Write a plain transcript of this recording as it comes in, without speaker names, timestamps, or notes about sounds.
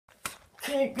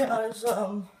Hey guys,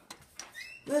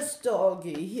 this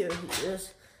doggy, here he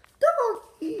is.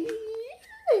 Doggy!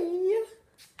 Hey!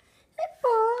 Hey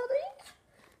buddy!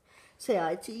 Say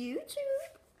hi to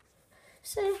YouTube.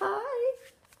 Say hi.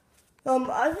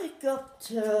 I wake up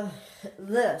to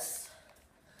this.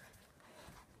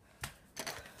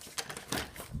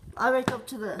 I wake up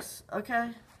to this, okay?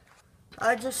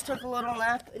 I just took a little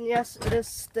nap, and yes, it is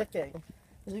sticking.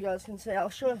 As you guys can see, I'll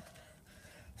show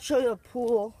you the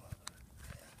pool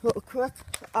real quick.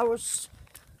 I was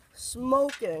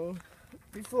smoking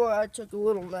before I took a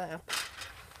little nap.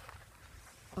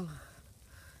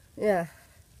 Yeah.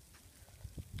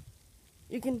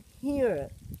 You can hear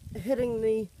it hitting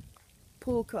the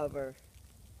pool cover.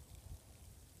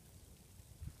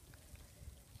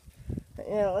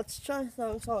 Yeah, let's try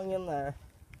throwing something in there.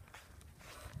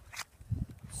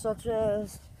 Such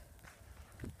as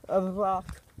a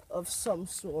rock of some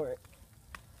sort.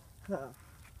 Huh.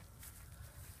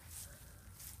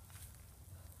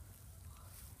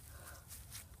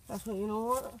 Actually, you know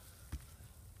what?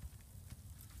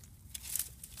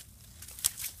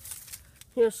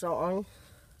 Here's something.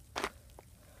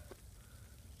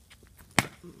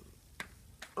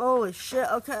 Holy shit,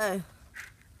 okay.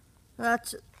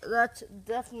 That's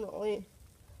definitely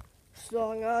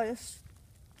strong ice.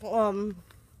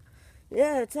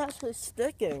 Yeah, it's actually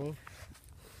sticking.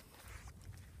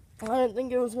 I didn't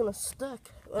think it was gonna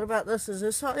stick. What about this? Is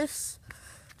this ice?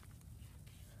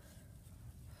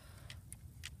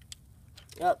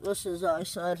 Yep, this is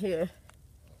ice out here.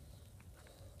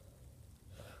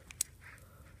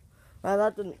 Wow,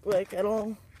 that didn't break at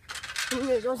all.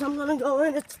 Here goes, I'm gonna go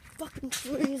in. It's fucking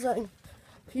freezing.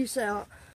 Peace out.